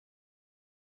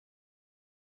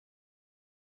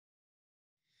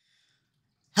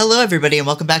Hello, everybody, and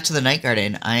welcome back to the Night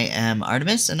Garden. I am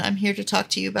Artemis, and I'm here to talk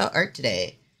to you about art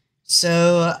today.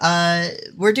 So,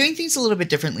 we're doing things a little bit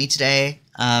differently today.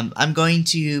 I'm going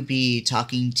to be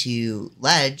talking to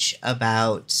Ledge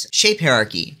about shape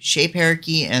hierarchy. Shape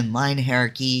hierarchy and line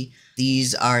hierarchy.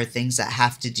 These are things that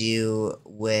have to do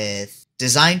with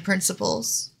design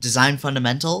principles, design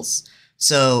fundamentals.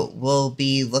 So, we'll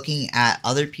be looking at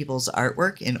other people's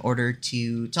artwork in order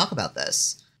to talk about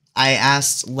this. I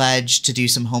asked Ledge to do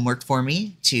some homework for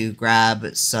me, to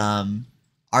grab some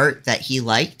art that he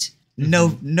liked.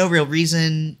 No real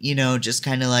reason, just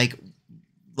kind of like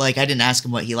I didn't ask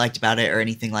him what he liked about it or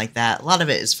anything like that. A lot of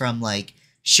it is from like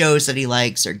shows that he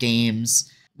likes or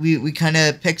games. We kind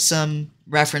of picked some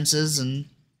references, and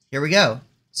here we go.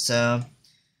 So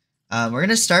we're going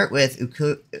to start with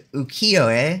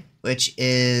Ukiyo-E, which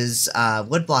is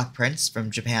woodblock prints from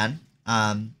Japan.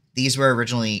 These were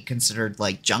originally considered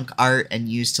like junk art and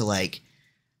used to like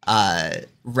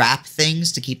wrap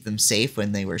things to keep them safe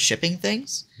when they were shipping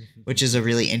things, which is a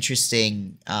really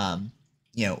interesting,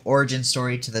 origin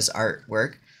story to this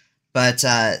artwork. But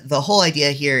the whole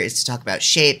idea here is to talk about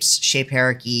shapes, shape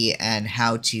hierarchy, and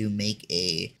how to make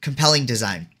a compelling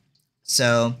design.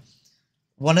 So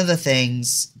one of the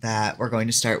things that we're going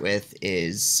to start with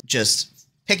is just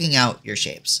picking out your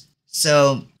shapes.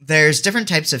 So there's different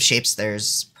types of shapes.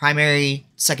 There's primary,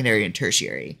 secondary, and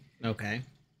tertiary. Okay.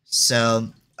 So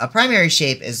a primary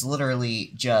shape is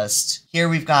literally just, here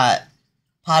we've got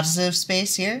positive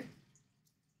space here.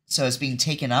 So it's being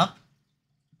taken up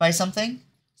by something.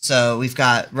 So we've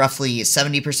got roughly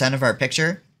 70% of our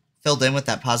picture filled in with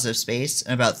that positive space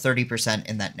and about 30%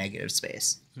 in that negative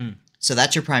space. So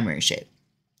that's your primary shape.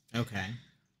 Okay.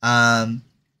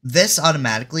 This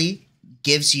automatically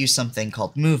gives you something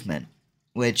called movement,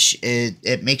 which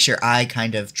it makes your eye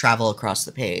kind of travel across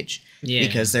the page. Yeah.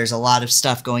 Because there's a lot of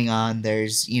stuff going on.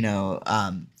 There's,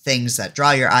 things that draw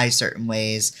your eye certain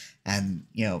ways and,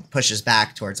 pushes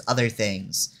back towards other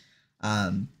things.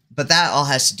 But that all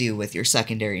has to do with your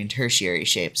secondary and tertiary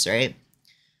shapes, right?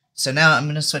 So now I'm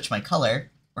going to switch my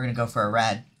color. We're going to go for a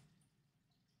red.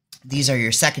 These are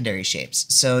your secondary shapes.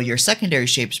 So your secondary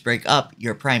shapes break up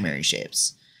your primary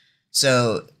shapes.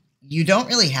 So you don't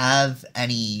really have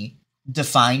any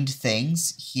defined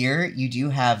things here. You do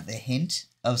have the hint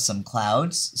of some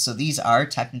clouds. So these are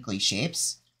technically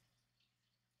shapes.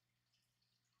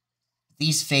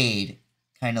 These fade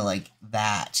kind of like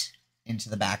that into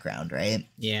the background, right?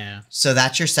 Yeah. So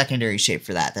that's your secondary shape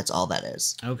for that. That's all that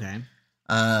is. Okay.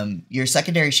 Your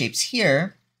secondary shapes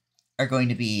here are going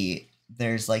to be,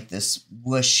 there's like this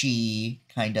whooshy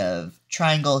kind of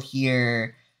triangle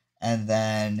here. And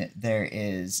then there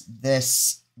is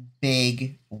this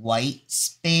big white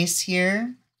space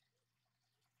here.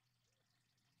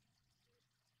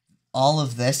 All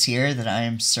of this here that I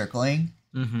am circling,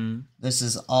 this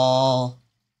is all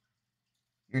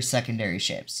your secondary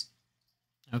shapes.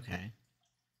 Okay.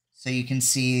 So you can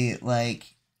see,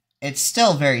 like, it's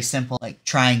still very simple, like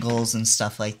triangles and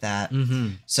stuff like that.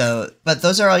 So, but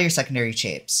those are all your secondary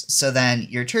shapes. So then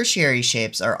your tertiary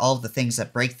shapes are all the things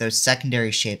that break those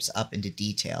secondary shapes up into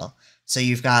detail. So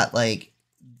you've got like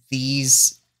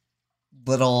these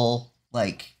little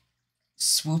like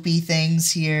swoopy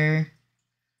things here.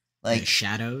 Like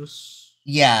shadows?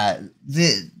 Yeah,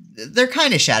 they're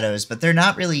kind of shadows, but they're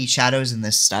not really shadows in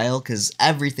this style because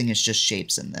everything is just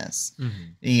shapes in this.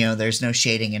 There's no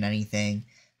shading in anything.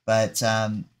 But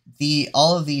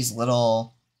all of these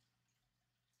little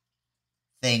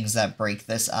things that break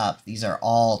this up, these are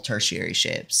all tertiary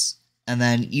shapes. And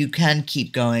then you can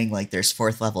keep going, like there's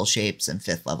 4th level shapes and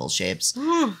 5th level shapes.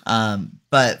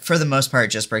 But for the most part,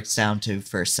 it just breaks down to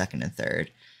 1st, 2nd, and 3rd.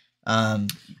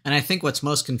 And I think what's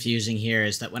most confusing here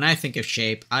is that when I think of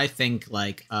shape, I think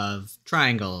like of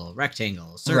triangle,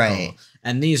 rectangle, circle. Right.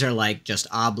 And these are like just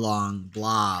oblong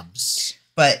blobs.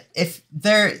 But if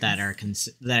they're that are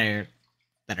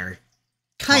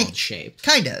called shape,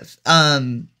 kind of,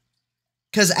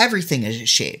 because everything is a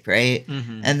shape, right?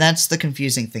 And that's the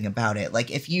confusing thing about it. Like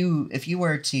if you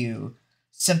were to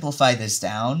simplify this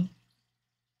down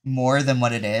more than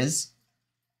what it is,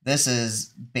 this is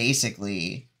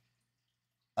basically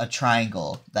a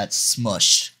triangle that's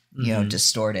smushed,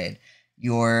 distorted.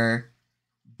 Your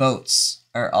boats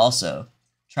are also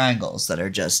triangles that are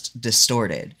just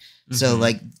distorted. So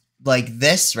like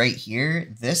this right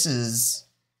here, this is,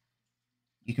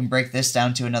 you can break this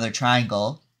down to another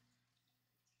triangle.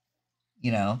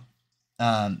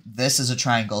 This is a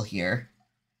triangle here.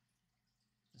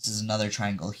 This is another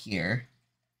triangle here.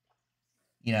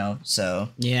 So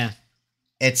yeah,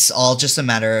 it's all just a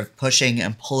matter of pushing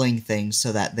and pulling things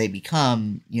so that they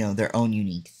become, their own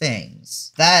unique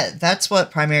things. That's what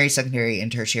primary, secondary,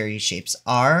 and tertiary shapes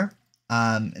are.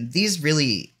 These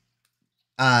really,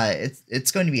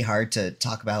 it's going to be hard to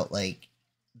talk about like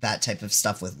that type of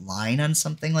stuff with line on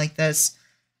something like this.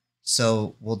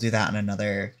 So we'll do that on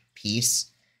another piece.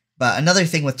 But another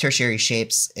thing with tertiary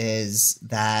shapes is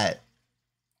that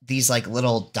these like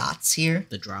little dots here,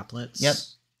 the droplets. Yep.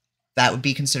 That would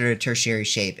be considered a tertiary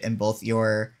shape in both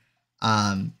your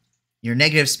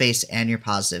negative space and your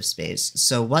positive space.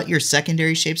 So what your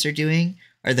secondary shapes are doing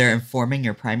are they're informing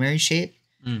your primary shape,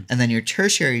 and then your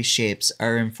tertiary shapes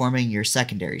are informing your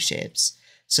secondary shapes.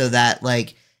 So that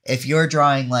like if you're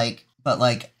drawing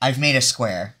I've made a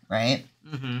square, right?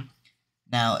 Mm-hmm.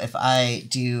 Now if I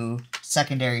do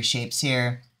secondary shapes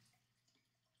here,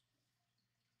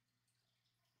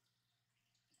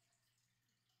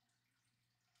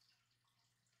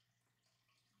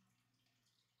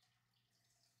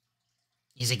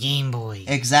 He's a Game Boy.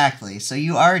 Exactly. So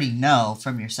you already know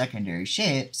from your secondary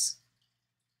shapes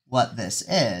what this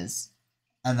is.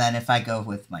 And then if I go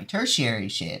with my tertiary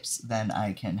shapes, then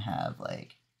I can have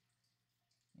like,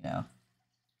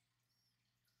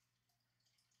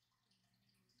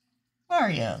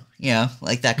 Mario,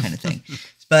 like that kind of thing.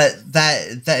 But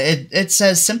it's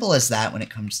as simple as that when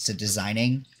it comes to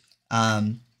designing.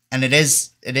 And it is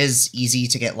easy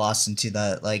to get lost into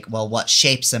the like, well, what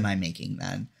shapes am I making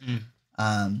then?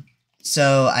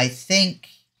 So I think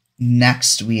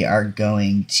next we are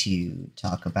going to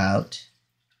talk about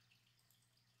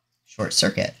Short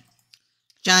Circuit.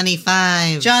 Johnny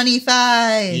Five. Johnny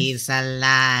Five. He's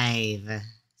alive.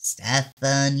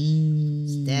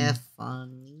 Stephanie.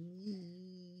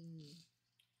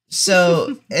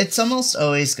 So it's almost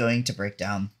always going to break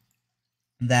down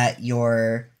that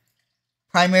your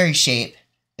primary shape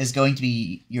is going to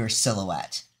be your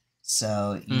silhouette.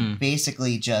 So you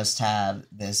basically just have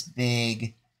this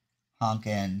big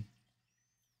honkin'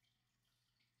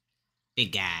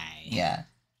 big guy. Yeah.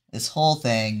 This whole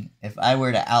thing, if I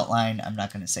were to outline, I'm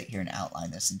not going to sit here and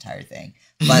outline this entire thing.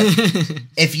 But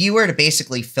if you were to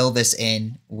basically fill this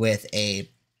in with a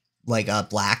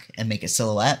black and make a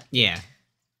silhouette, yeah,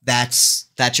 that's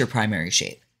your primary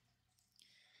shape.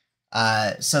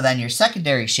 So then your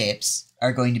secondary shapes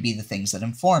are going to be the things that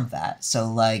inform that.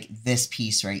 So like this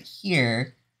piece right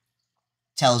here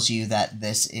tells you that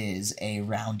this is a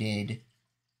rounded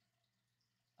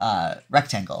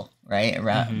rectangle, right? A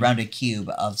rounded cube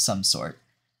of some sort.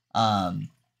 And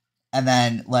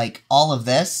then like all of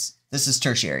this is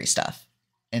tertiary stuff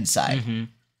inside.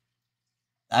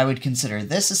 I would consider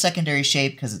this a secondary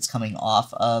shape because it's coming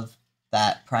off of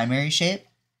that primary shape.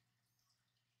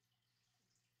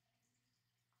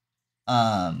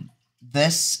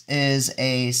 This is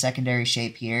a secondary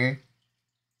shape here.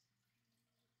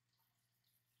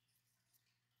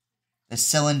 The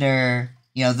cylinder,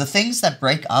 the things that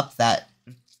break up that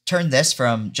turn this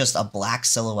from just a black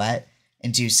silhouette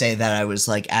into say that I was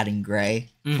like adding gray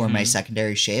for my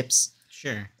secondary shapes.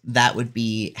 Sure. That would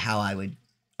be how I would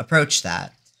approach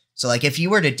that. So like if you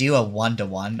were to do a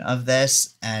 1-to-1 of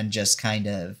this and just kind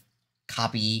of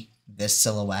copy this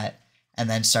silhouette and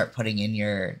then start putting in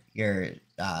your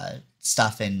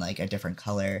stuff in like a different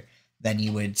color, then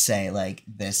you would say like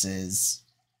this is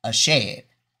a shape.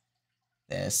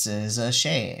 This is a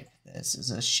shape. This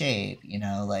is a shape,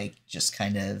 like just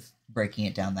kind of breaking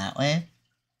it down that way.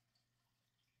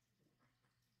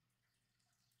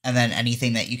 And then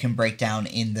anything that you can break down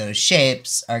in those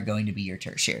shapes are going to be your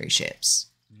tertiary shapes.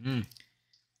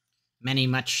 Many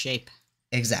much shape.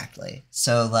 Exactly.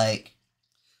 So like...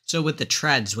 So with the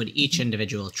treads, would each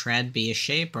individual tread be a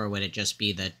shape, or would it just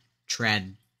be the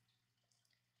tread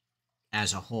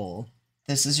as a whole?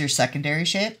 This is your secondary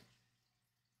shape.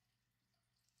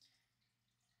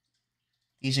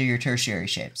 These are your tertiary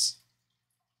shapes.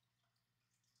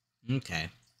 Okay.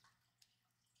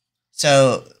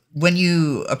 So when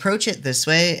you approach it this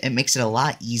way, it makes it a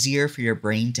lot easier for your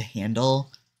brain to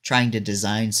handle trying to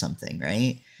design something,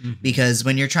 right? Because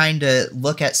when you're trying to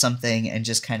look at something and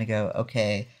just kind of go,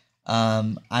 okay,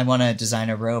 I want to design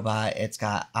a robot. It's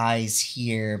got eyes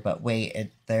here, but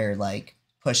wait, they're like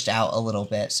pushed out a little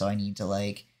bit. So I need to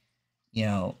like,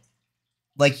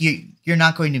 like you're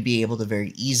not going to be able to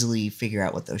very easily figure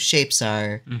out what those shapes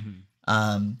are.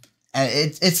 And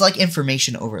it's like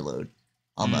information overload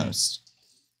almost.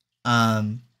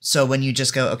 So when you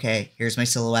just go, okay, here's my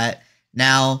silhouette.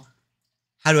 Now,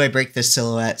 how do I break this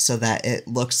silhouette so that it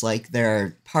looks like there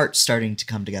are parts starting to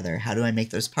come together? How do I make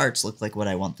those parts look like what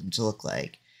I want them to look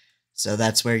like? So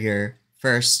that's where your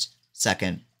first,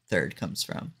 second, third comes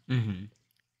from.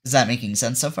 Is that making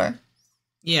sense so far?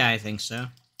 Yeah, I think so.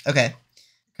 Okay.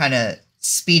 Kind of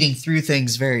speeding through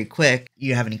things very quick.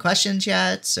 You have any questions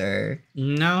yet, or?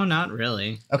 No, not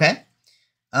really. Okay.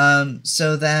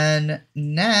 So then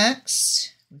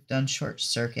next, we've done Short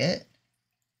Circuit.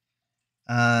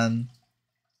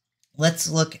 Let's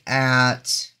look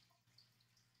at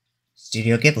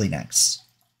Studio Ghibli next.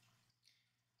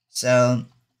 So,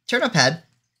 Turnip Head.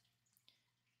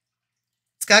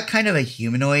 It's got kind of a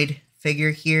humanoid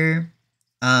figure here.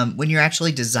 When you're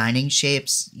actually designing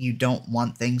shapes, you don't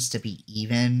want things to be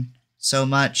even so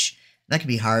much. That can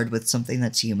be hard with something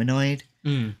that's humanoid.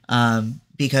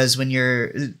 Because when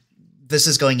this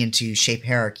is going into shape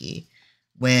hierarchy.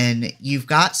 When you've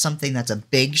got something that's a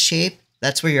big shape,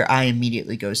 that's where your eye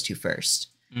immediately goes to first.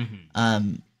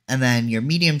 And then your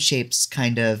medium shapes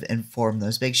kind of inform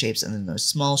those big shapes, and then those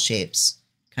small shapes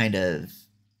kind of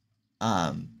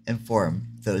inform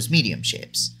those medium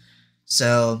shapes.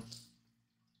 So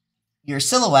your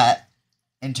silhouette,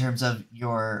 in terms of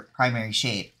your primary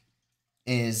shape,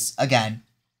 is, again,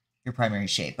 your primary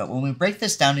shape. But when we break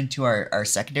this down into our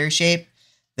secondary shape,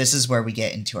 this is where we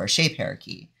get into our shape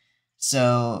hierarchy.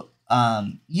 So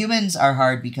humans are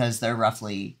hard because they're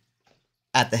roughly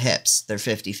at the hips. They're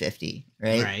 50-50,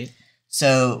 right? Right.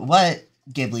 So what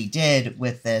Ghibli did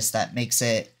with this that makes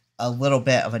it a little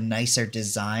bit of a nicer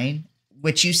design,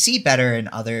 which you see better in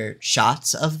other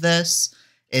shots of this,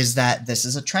 is that this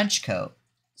is a trench coat.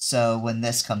 So when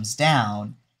this comes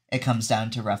down, it comes down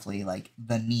to roughly like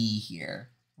the knee here,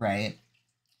 right?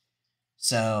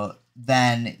 So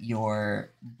then your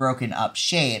broken up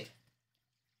shape,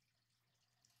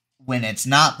 when it's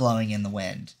not blowing in the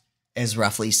wind, is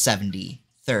roughly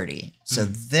 70-30. So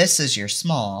this is your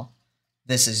small,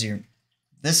 this is your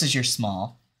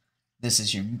small, this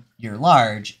is your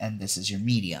large, and this is your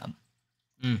medium.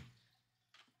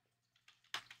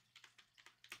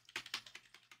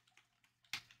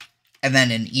 And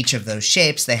then in each of those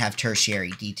shapes, they have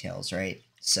tertiary details, right?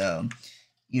 So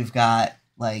you've got,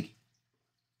 like,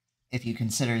 if you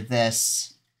consider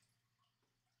this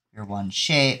your one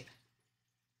shape,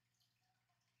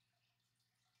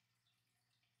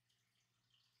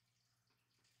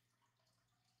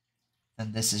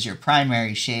 then this is your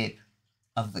primary shape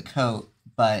of the coat,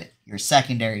 but your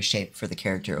secondary shape for the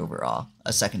character overall,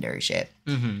 a secondary shape.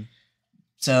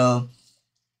 So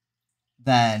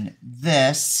then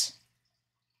this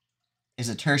is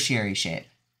a tertiary shape.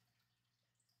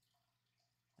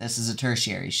 This is a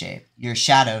tertiary shape. Your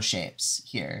shadow shapes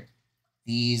here,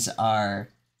 these are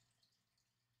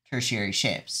tertiary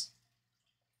shapes.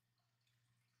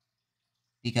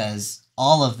 Because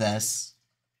all of this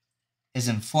is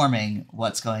informing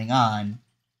what's going on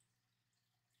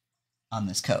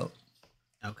this coat.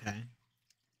 Okay.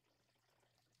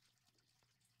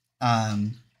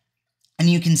 And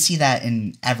you can see that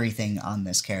in everything on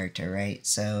this character, right?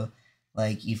 So,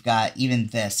 like, you've got even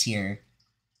this here.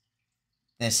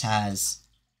 This has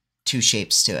two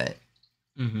shapes to it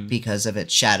because of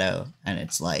its shadow and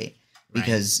its light.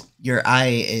 Because your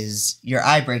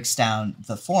eye breaks down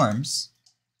the forms,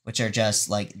 which are just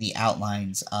like the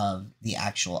outlines of the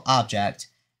actual object,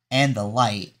 and the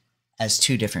light as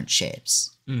two different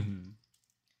shapes.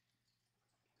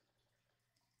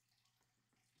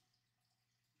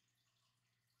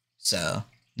 So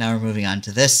now we're moving on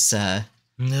to this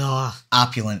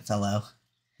opulent fellow.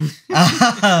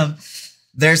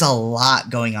 There's a lot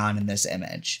going on in this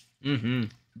image.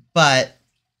 But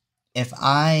if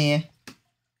I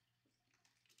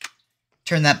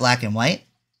turn that black and white,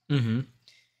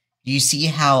 you see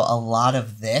how a lot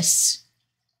of this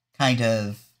kind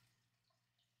of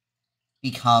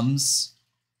becomes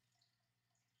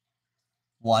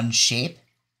one shape?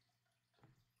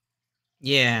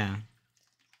 Yeah.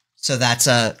 So that's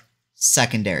a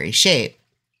secondary shape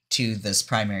to this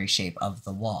primary shape of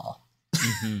the wall.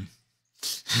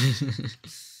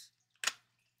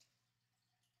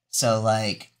 So,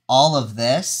 like, all of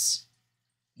this,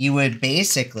 you would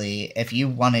basically, if you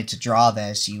wanted to draw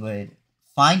this, you would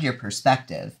find your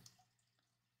perspective,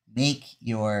 make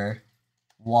your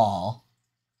wall.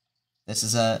 This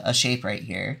is a shape right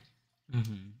here.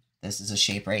 This is a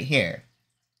shape right here.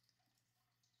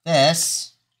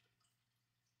 This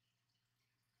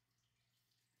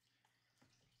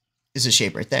is a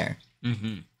shape right there.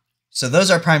 So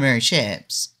those are primary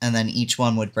shapes, and then each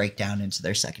one would break down into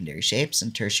their secondary shapes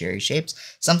and tertiary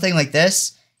shapes. Something like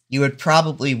this, you would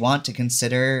probably want to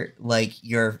consider, like,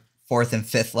 your 4th and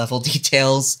 5th level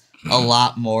details a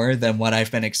lot more than what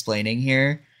I've been explaining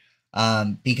here.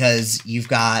 Because you've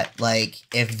got, like,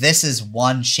 if this is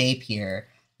one shape here,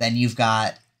 then you've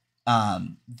got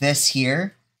this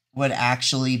here would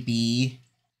actually be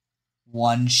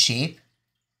one shape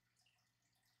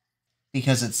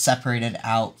because it's separated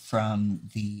out from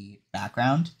the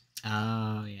background.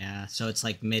 Oh, yeah. So it's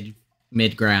like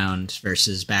mid-ground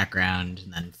versus background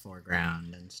and then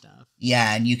foreground and stuff.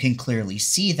 Yeah, and you can clearly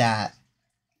see that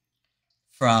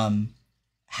from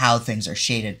how things are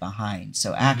shaded behind.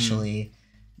 So actually,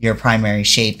 your primary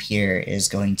shape here is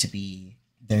going to be,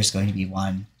 there's going to be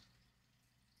one.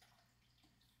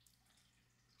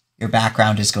 Your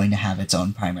background is going to have its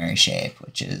own primary shape,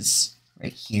 which is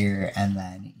right here, and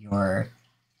then your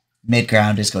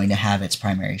midground is going to have its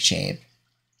primary shape,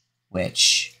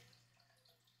 which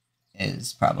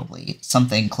is probably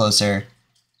something closer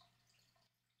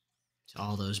to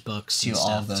all those books. To all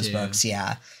of those books,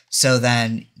 yeah. So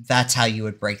then that's how you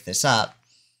would break this up.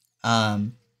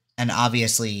 And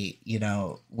obviously, you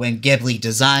know, when Ghibli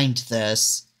designed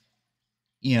this,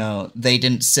 you know, they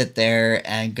didn't sit there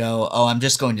and go, oh, I'm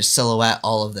just going to silhouette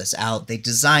all of this out. They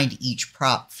designed each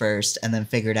prop first and then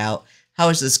figured out, how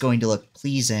is this going to look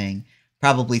pleasing?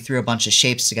 Probably threw a bunch of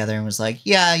shapes together and was like,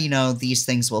 yeah, you know, these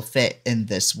things will fit in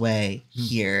this way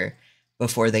here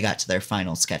before they got to their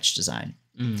final sketch design.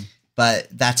 But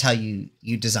that's how you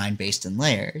design based in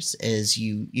layers, is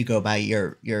you go by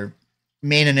your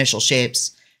main initial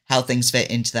shapes, how things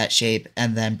fit into that shape,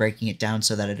 and then breaking it down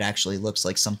so that it actually looks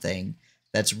like something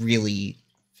that's really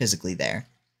physically there.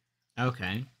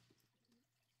 Okay.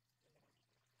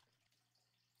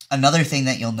 Another thing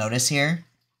that you'll notice here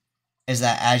is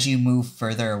that as you move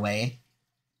further away,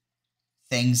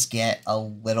 things get a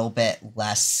little bit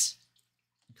less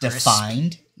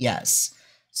defined. Yes.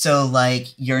 So, like,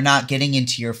 you're not getting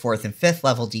into your 4th and 5th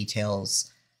level details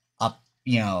up,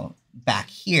 you know, back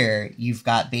here. You've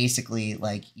got basically,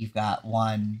 like, you've got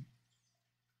one.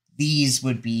 These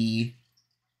would be,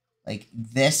 like,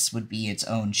 this would be its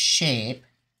own shape,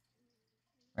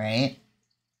 right?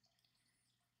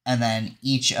 And then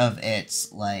each of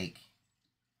its, like,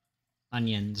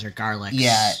 onions or garlics.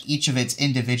 Yeah, each of its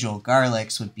individual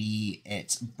garlics would be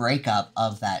its breakup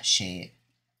of that shape,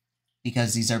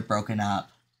 because these are broken up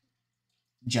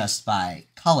just by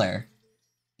color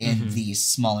in these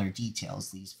smaller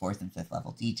details, these 4th and 5th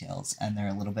level details, and they're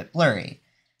a little bit blurry.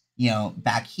 You know,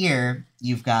 back here,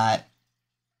 you've got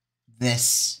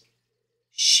this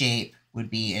shape would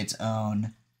be its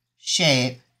own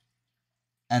shape,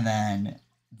 and then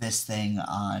this thing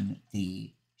on the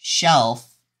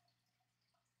shelf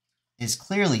is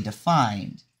clearly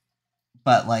defined,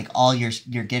 but like all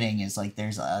you're getting is like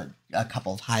there's a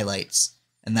couple of highlights,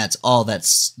 and that's all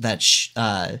that's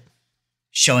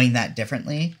showing that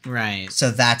differently. Right. So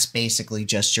that's basically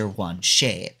just your one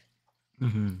shape.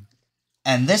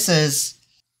 And this is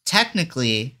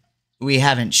technically, we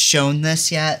haven't shown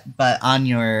this yet, but on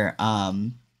your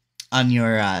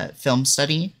film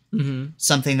study,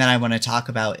 something that I want to talk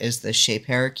about is the shape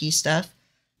hierarchy stuff.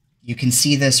 You can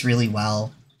see this really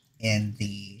well in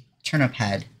the turnip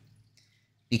head,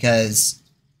 because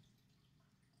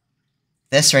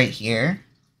this right here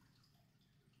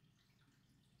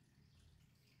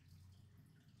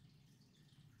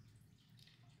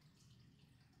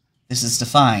this is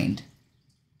defined,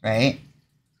 right?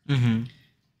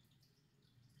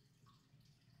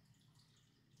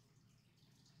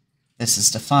 This is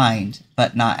defined,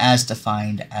 but not as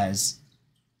defined as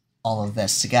all of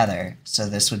this together. So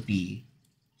this would be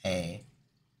a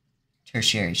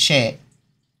tertiary shape.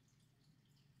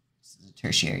 This is a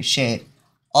tertiary shape.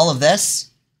 All of this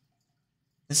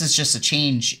is just a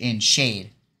change in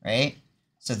shade, right?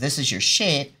 So this is your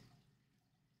shape,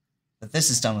 but this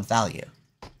is done with value.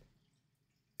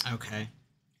 Okay.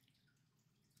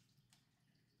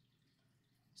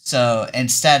 So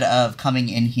instead of coming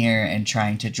in here and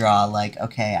trying to draw like,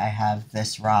 okay, I have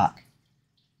this rock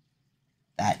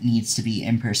that needs to be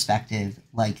in perspective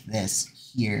like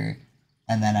this here,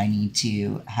 and then I need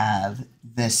to have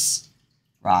this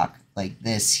rock like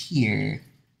this here,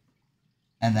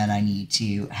 and then I need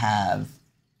to have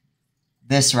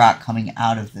this rock coming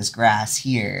out of this grass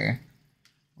here.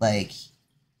 Like,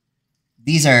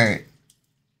 this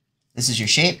is your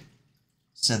shape,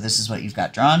 so this is what you've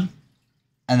got drawn.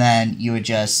 And then you would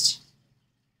just,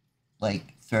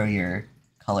 like, throw your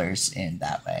colors in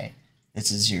that way. This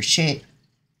is your shape,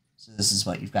 so this is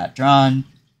what you've got drawn.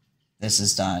 This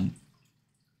is done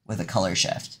with a color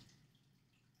shift.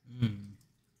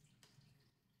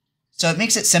 So it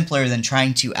makes it simpler than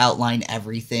trying to outline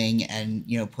everything and,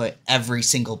 you know, put every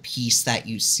single piece that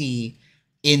you see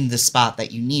in the spot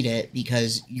that you need it,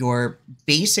 because you're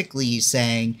basically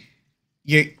saying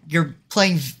you're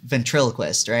playing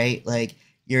ventriloquist, right? Like,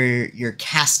 you're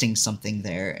casting something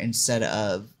there instead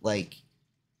of like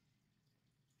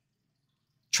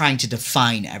trying to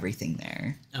define everything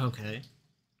there. Okay.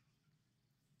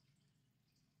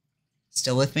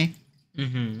 Still with me?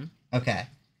 Mm-hmm. Okay.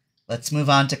 Let's move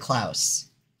on to Klaus.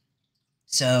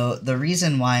 So the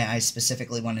reason why I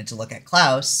specifically wanted to look at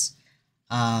Klaus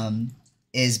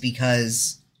is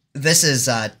because this is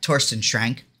Torsten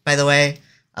Schrank, by the way,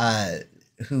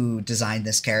 who designed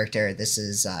this character. This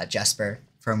is Jesper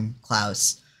from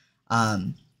Klaus.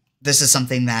 This is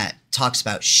something that talks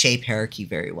about shape hierarchy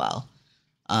very well.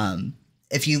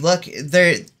 If you look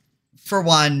there, for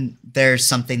one, there's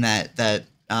something that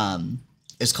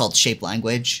is called shape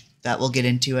language that we'll get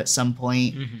into at some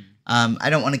point. Mm-hmm. I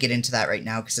don't want to get into that right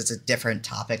now because it's a different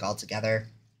topic altogether.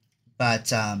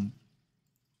 But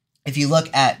if you look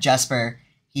at Jesper,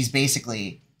 he's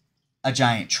basically a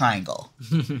giant triangle,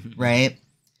 right?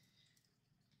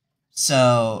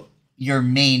 So your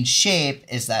main shape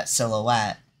is that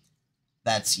silhouette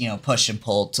that's, you know, pushed and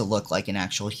pulled to look like an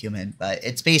actual human, but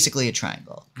it's basically a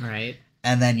triangle. Right.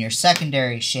 And then your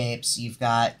secondary shapes, you've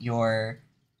got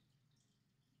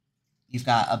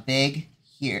a big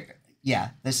here. Yeah,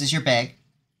 this is your big.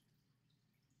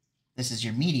 This is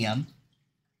your medium.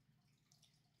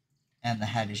 And the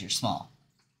head is your small.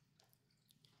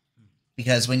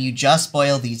 Because when you just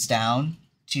boil these down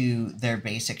to their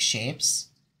basic shapes,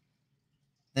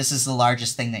 this is the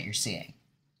largest thing that you're seeing.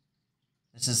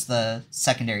 This is the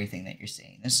secondary thing that you're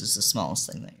seeing. This is the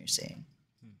smallest thing that you're seeing.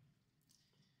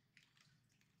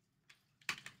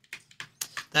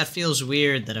 That feels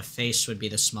weird that a face would be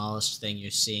the smallest thing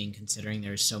you're seeing, considering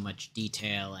there's so much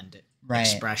detail and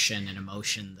expression and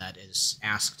emotion that is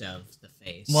asked of the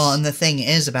face. Well, and the thing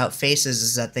is about faces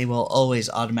is that they will always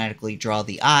automatically draw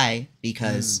the eye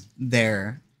because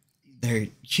they're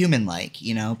human-like,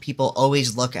 you know? People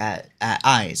always look at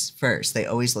eyes first. They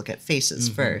always look at faces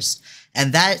first.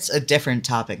 And that's a different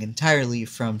topic entirely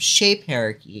from shape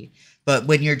hierarchy. But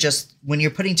when you're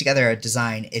putting together a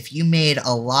design, if you made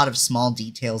a lot of small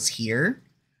details here,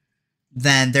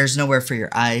 then there's nowhere for your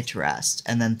eye to rest.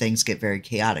 And then things get very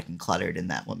chaotic and cluttered, and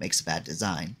that's what makes a bad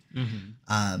design.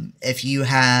 If you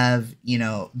have, you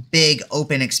know, big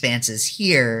open expanses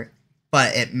here,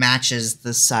 but it matches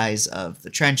the size of the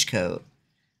trench coat,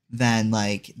 then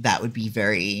like that would be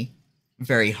very,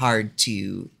 very hard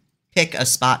to pick a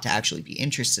spot to actually be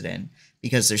interested in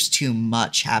because there's too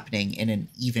much happening in an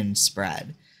even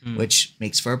spread, which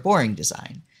makes for a boring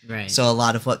design. Right. So a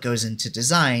lot of what goes into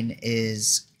design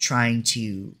is trying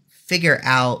to figure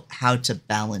out how to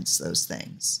balance those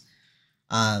things.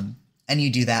 And you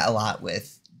do that a lot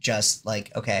with just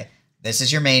like, okay, this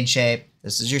is your main shape,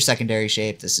 this is your secondary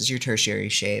shape, this is your tertiary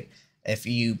shape. If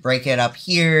you break it up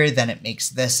here, then it makes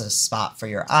this a spot for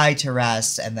your eye to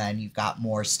rest, and then you've got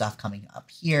more stuff coming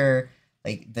up here.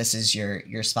 Like this is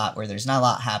your spot where there's not a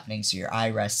lot happening, so your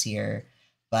eye rests here.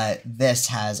 But this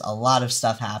has a lot of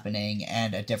stuff happening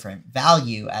and a different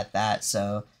value at that,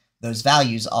 so those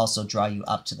values also draw you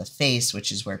up to the face,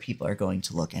 which is where people are going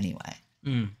to look anyway.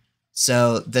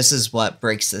 So this is what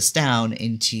breaks this down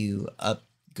into a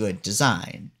good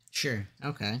design. Sure.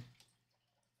 Okay.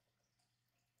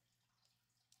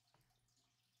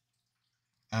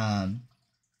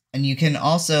 And you can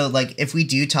also, like, if we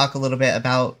do talk a little bit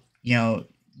about, you know,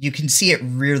 you can see it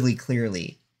really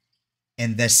clearly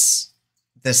in this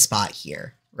spot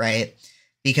here, right?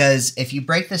 Because if you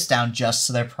break this down just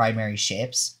to their primary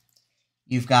shapes,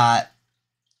 you've got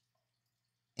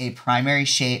a primary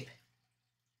shape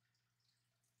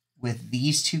with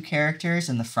these two characters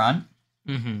in the front.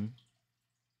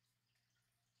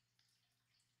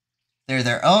 They're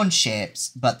their own shapes,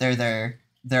 but they're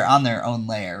on their own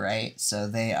layer, right? So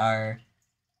these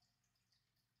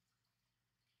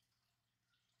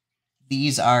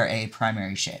are a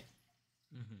primary shape.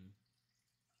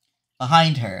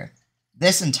 Behind her,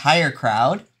 this entire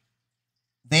crowd,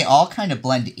 they all kind of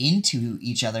blend into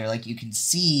each other. Like you can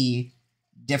see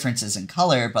differences in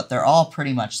color, but they're all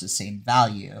pretty much the same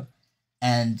value.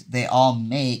 And they all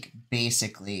make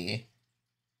basically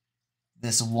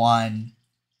this one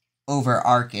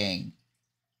overarching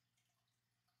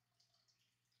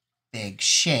big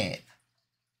shape.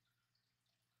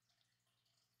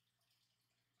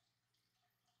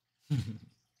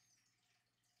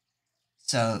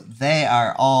 So they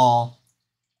are all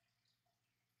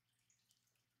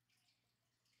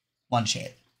one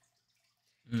shape.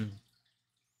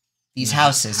 These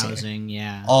houses housing,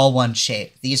 here, all one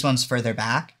shape. These ones further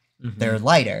back, they're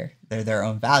lighter. They're their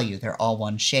own value. They're all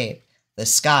one shape. The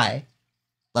sky,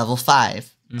 level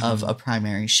 5 of a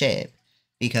primary shape,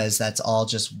 because that's all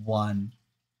just one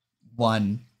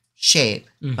shape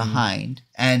behind.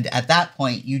 And at that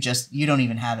point, you don't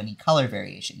even have any color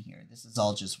variation here. This is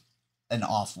all just an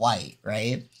off-white,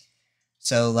 right?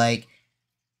 So like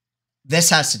this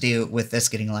has to do with this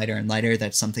getting lighter and lighter.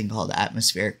 That's something called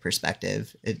atmospheric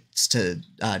perspective. It's to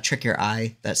trick your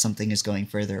eye that something is going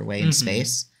further away in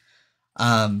space.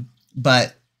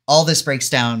 But all this breaks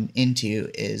down into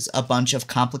is a bunch of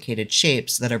complicated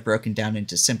shapes that are broken down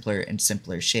into simpler and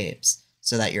simpler shapes,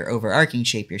 so that your overarching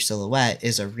shape, your silhouette,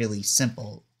 is a really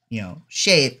simple,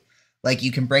 shape. Like,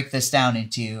 you can break this down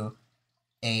into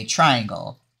a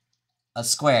triangle, a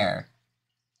square,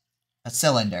 a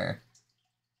cylinder,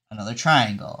 another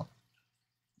triangle.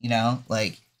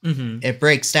 It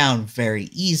breaks down very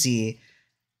easy,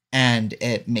 and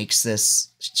it makes this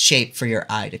shape for your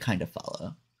eye to kind of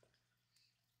follow.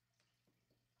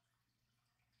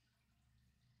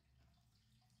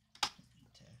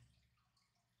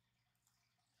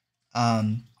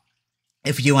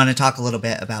 If you want to talk a little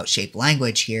bit about shape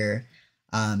language here,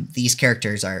 these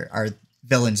characters are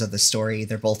villains of the story.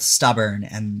 They're both stubborn,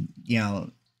 and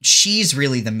she's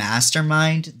really the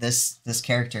mastermind. This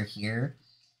character here,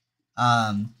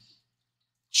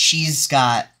 she's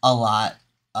got a lot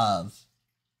of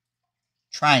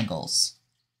triangles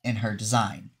in her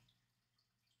design.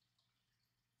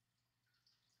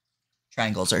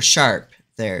 Triangles are sharp.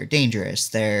 They're dangerous.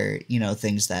 They're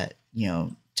things that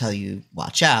tell you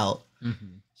watch out.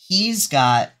 He's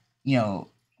got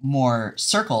more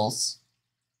circles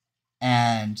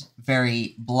and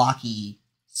very blocky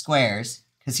squares,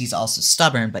 because he's also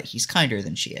stubborn, but he's kinder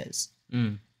than she is.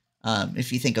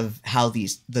 If you think of how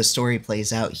the story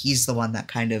plays out, he's the one that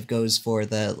kind of goes for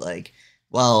the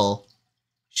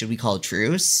should we call a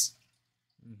truce?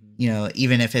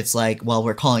 Even if it's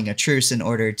we're calling a truce in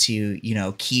order to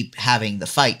keep having the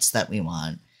fights that we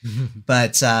want.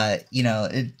 But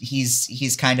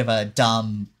he's kind of a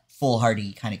dumb,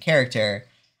 foolhardy kind of character,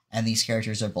 and these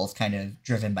characters are both kind of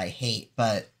driven by hate,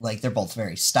 but they're both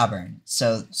very stubborn.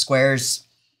 So squares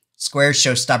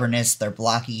show stubbornness. They're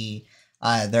blocky.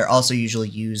 They're also usually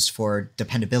used for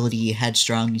dependability,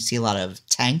 headstrong. You see a lot of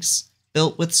tanks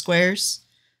built with squares,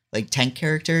 like tank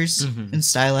characters and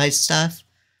stylized stuff.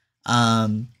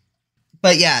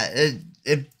 But yeah,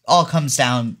 it all comes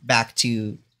down back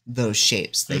to those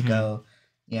shapes. They go,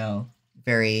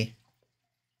 very,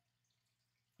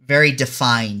 very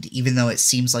defined, even though it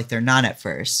seems like they're not at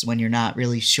first, when you're not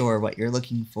really sure what you're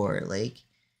looking for.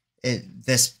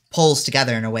 This pulls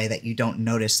together in a way that you don't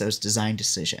notice those design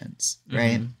decisions,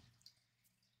 right?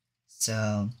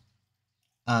 So,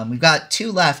 we've got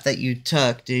 2 left that you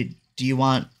took. Do you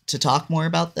want to talk more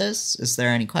about this? Is there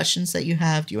any questions that you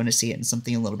have? Do you want to see it in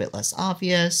something a little bit less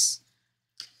obvious?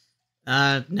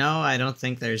 No, I don't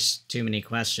think there's too many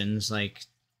questions.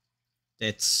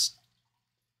 It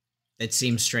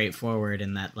seems straightforward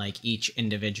in that each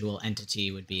individual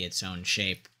entity would be its own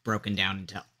shape, broken down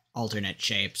into alternate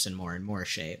shapes and more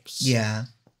shapes. Yeah.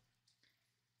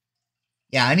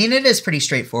 Yeah, I mean, it is pretty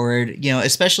straightforward,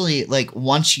 especially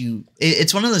once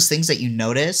it's one of those things that you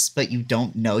notice, but you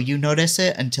don't know you notice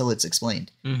it until it's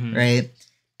explained, right?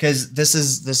 Because this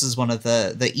is one of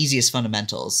the easiest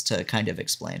fundamentals to kind of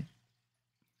explain.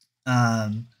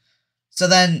 So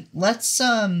then let's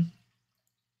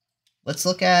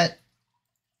look at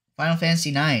Final Fantasy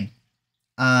IX.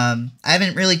 I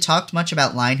haven't really talked much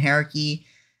about line hierarchy,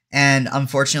 and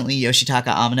unfortunately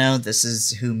Yoshitaka Amano, this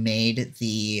is who made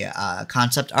the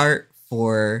concept art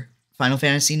for Final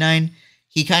Fantasy IX.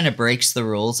 He kind of breaks the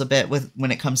rules a bit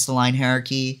when it comes to line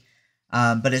hierarchy,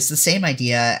 but it's the same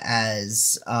idea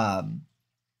as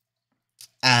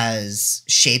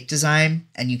shape design,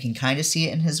 and you can kind of see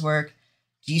it in his work.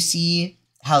 Do you see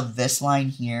how this line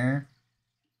here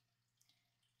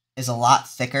is a lot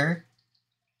thicker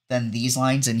than these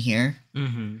lines in here?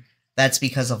 That's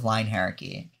because of line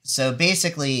hierarchy. So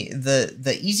basically,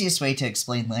 the easiest way to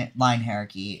explain line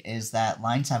hierarchy is that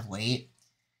lines have weight.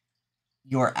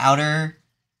 Your outer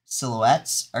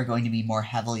silhouettes are going to be more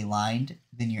heavily lined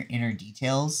than your inner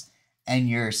details, and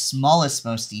your smallest,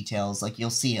 most details, you'll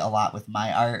see a lot with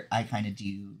my art, I kind of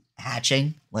do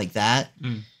hatching like that.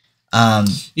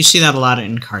 You see that a lot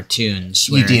in cartoons,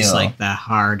 where it's the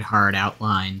hard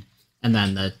outline, and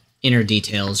then the inner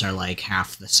details are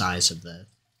half the size of the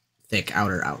thick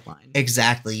outer outline.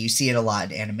 Exactly. You see it a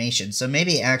lot in animation. So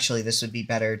maybe actually this would be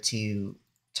better to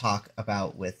talk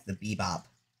about with the Bebop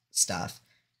stuff.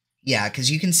 Yeah, because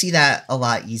you can see that a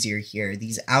lot easier here.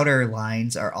 These outer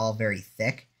lines are all very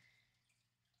thick,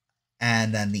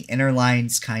 and then the inner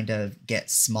lines kind of get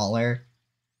smaller.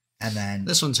 And then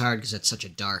this one's hard because it's such a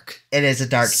dark. It is a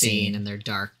dark scene, and their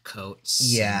dark coats.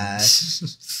 Yeah,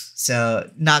 so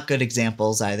not good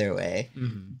examples either way.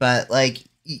 But a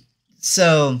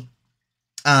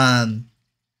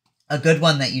good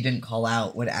one that you didn't call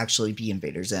out would actually be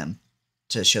Invader Zim,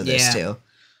 to show this too.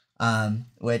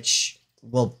 which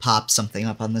will pop something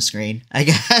up on the screen, I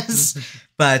guess.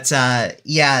 But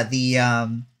yeah,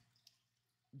 the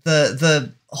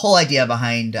whole idea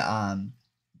behind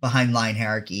line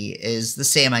hierarchy is the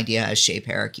same idea as shape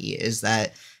hierarchy, is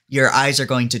that your eyes are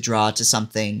going to draw to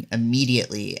something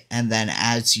immediately, and then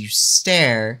as you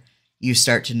stare, you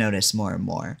start to notice more and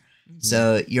more.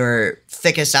 So your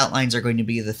thickest outlines are going to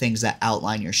be the things that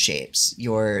outline your shapes.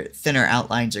 Your thinner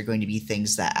outlines are going to be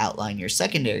things that outline your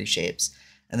secondary shapes.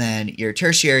 And then your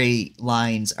tertiary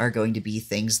lines are going to be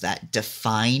things that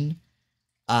define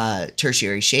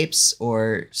tertiary shapes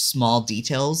or small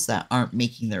details that aren't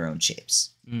making their own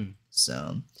shapes.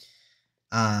 So,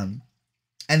 and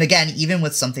again, even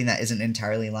with something that isn't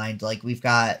entirely lined, like you've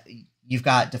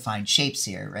got defined shapes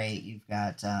here, right? You've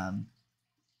got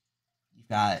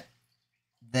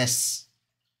this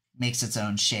makes its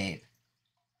own shape.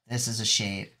 This is a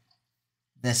shape.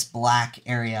 This black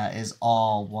area is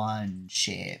all one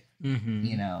shape.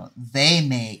 You know, they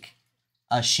make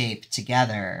a shape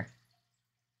together.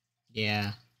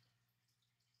 Yeah.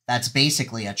 That's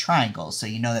basically a triangle, so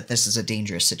you know that this is a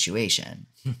dangerous situation.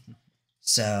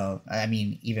 So, I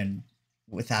mean, even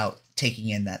without taking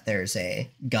in that there's a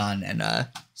gun and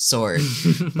a sword.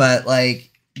 But, like,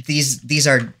 these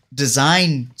are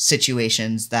design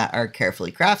situations that are carefully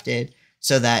crafted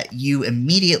so that you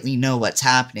immediately know what's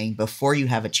happening before you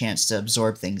have a chance to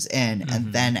absorb things in.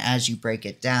 And then as you break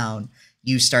it down,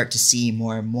 you start to see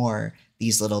more and more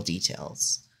these little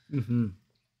details.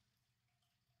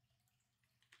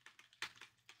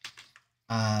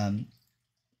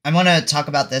 I want to talk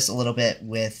about this a little bit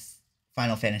with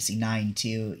Final Fantasy IX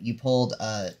too. You pulled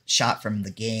a shot from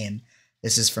the game.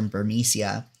 This is from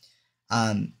Burmecia.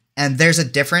 And there's a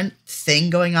different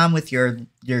thing going on with your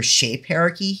shape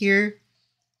hierarchy here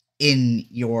in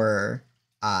your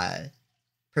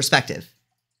perspective.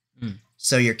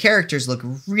 So your characters look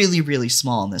really, really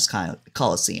small in this kind of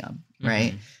Coliseum,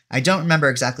 right? I don't remember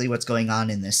exactly what's going on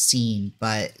in this scene,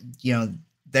 but, you know,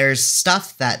 there's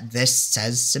stuff that this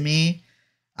says to me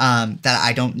that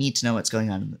I don't need to know what's going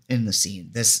on in the scene.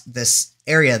 This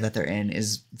area that they're in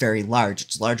is very large.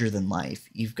 It's larger than life.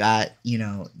 You've got, you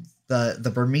know,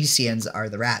 the Burmesians are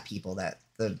the rat people that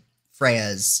the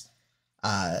Freya's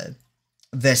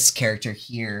this character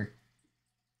here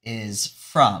is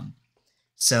from.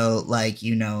 So, like,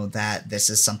 you know that this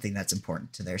is something that's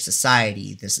important to their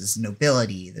society. This is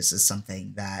nobility. This is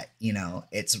something that, you know,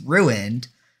 it's ruined.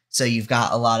 So you've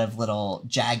got a lot of little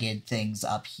jagged things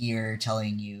up here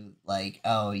telling you, like,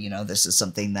 oh, you know, this is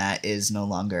something that is no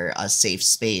longer a safe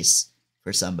space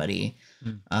for somebody.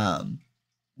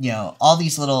 You know, all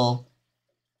these little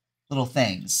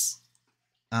things.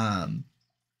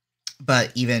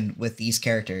 But even with these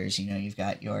characters, you know, you've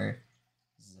got this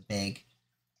is a big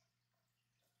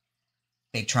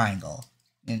triangle.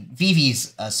 And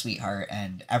Vivi's a sweetheart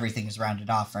and everything is rounded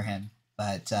off for him.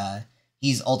 But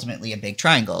he's ultimately a big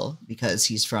triangle because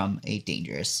he's from a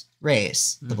dangerous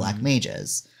race, the Black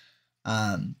Mages.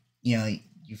 You know,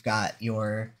 you've got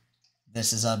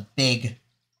this is a big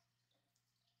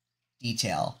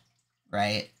detail,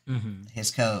 right?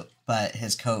 His coat, but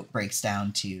his coat breaks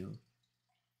down to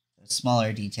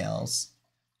smaller details.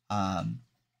 You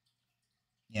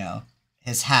know,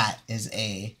 his hat is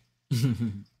a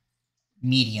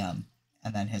medium,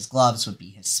 and then his gloves would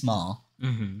be his small.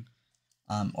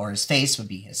 Or his face would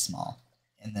be his small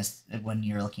in this when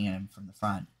you're looking at him from the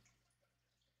front.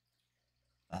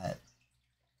 But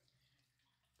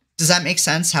does that make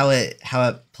sense how it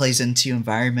plays into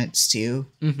environments too,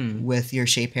 with your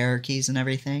shape hierarchies and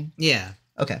everything? Yeah.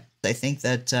 Okay. I think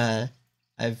that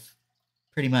I've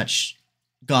pretty much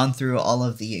gone through all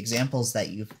of the examples that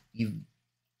you've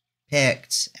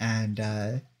picked, and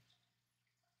I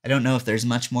don't know if there's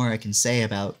much more I can say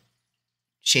about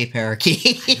shape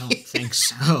hierarchy. I don't think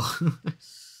so.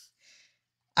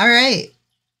 All right.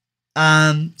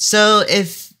 So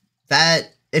if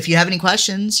you have any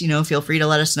questions, you know, feel free to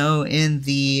let us know in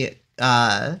the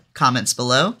comments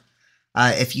below.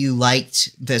 If you liked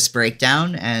this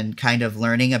breakdown and kind of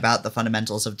learning about the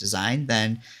fundamentals of design,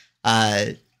 then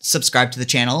subscribe to the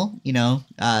channel, you know,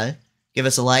 give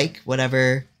us a like,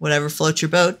 whatever floats your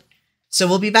boat. So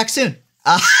we'll be back soon.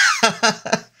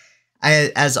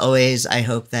 As always, I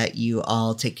hope that you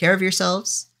all take care of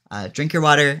yourselves, drink your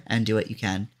water, and do what you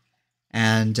can.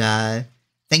 And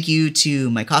thank you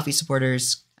to my coffee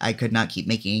supporters. I could not keep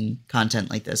making content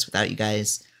like this without you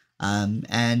guys.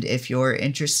 And if you're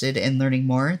interested in learning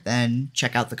more, then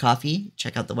check out the coffee,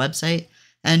 check out the website,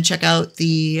 and check out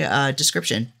the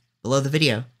description below the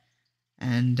video.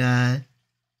 And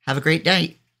have a great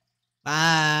night.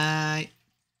 Bye.